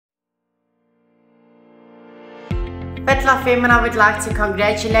Fit La Femmina would like to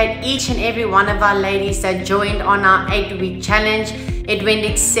congratulate each and every one of our ladies that joined on our 8-week challenge. It went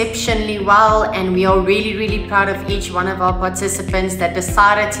exceptionally well, and we are really proud of each one of our participants that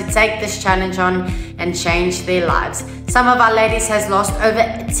decided to take this challenge on and change their lives. Some of our ladies has lost over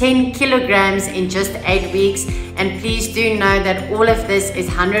 10 kilograms in just 8 weeks, and please do know that all of this is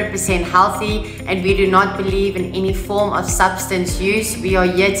 100% healthy, and we do not believe in any form of substance use. We are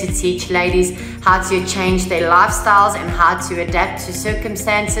here to teach ladies how to change their lifestyles and how to adapt to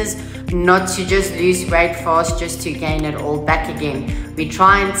circumstances, not to just lose weight fast just to gain it all back again. We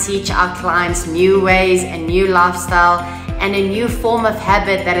try and teach our clients new ways, a new lifestyle, and a new form of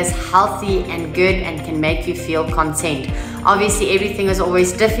habit that is healthy and good and can make you feel content. Obviously, everything is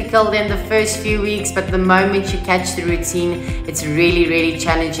always difficult in the first few weeks, but the moment you catch the routine, it's really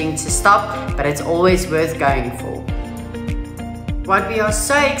challenging to stop, but it's always worth going for. What we are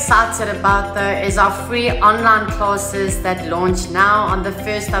so excited about though is our free online classes that launch now on the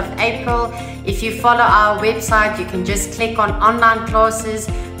 1st of April. If you follow our website, you can just click on online classes,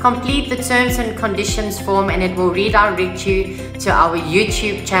 complete the terms and conditions form, and it will redirect you to our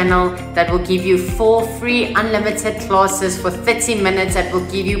YouTube channel that will give you 4 free unlimited classes for 30 minutes that will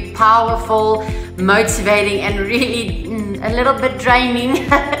give you powerful, motivating, and really a little bit draining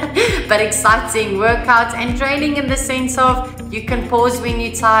but exciting workouts, and draining in the sense of you can pause when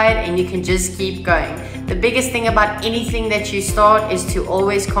you're tired and you can just keep going. The biggest thing about anything that you start is to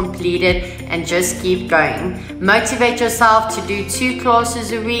always complete it and just keep going. Motivate yourself to do 2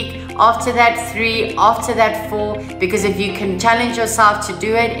 classes a week, after that 3, after that 4, because if you can challenge yourself to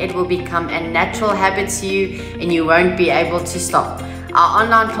do it, it will become a natural habit to you and you won't be able to stop. Our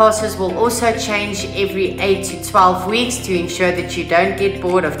online classes will also change every 8 to 12 weeks to ensure that you don't get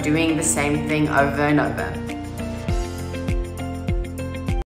bored of doing the same thing over and over.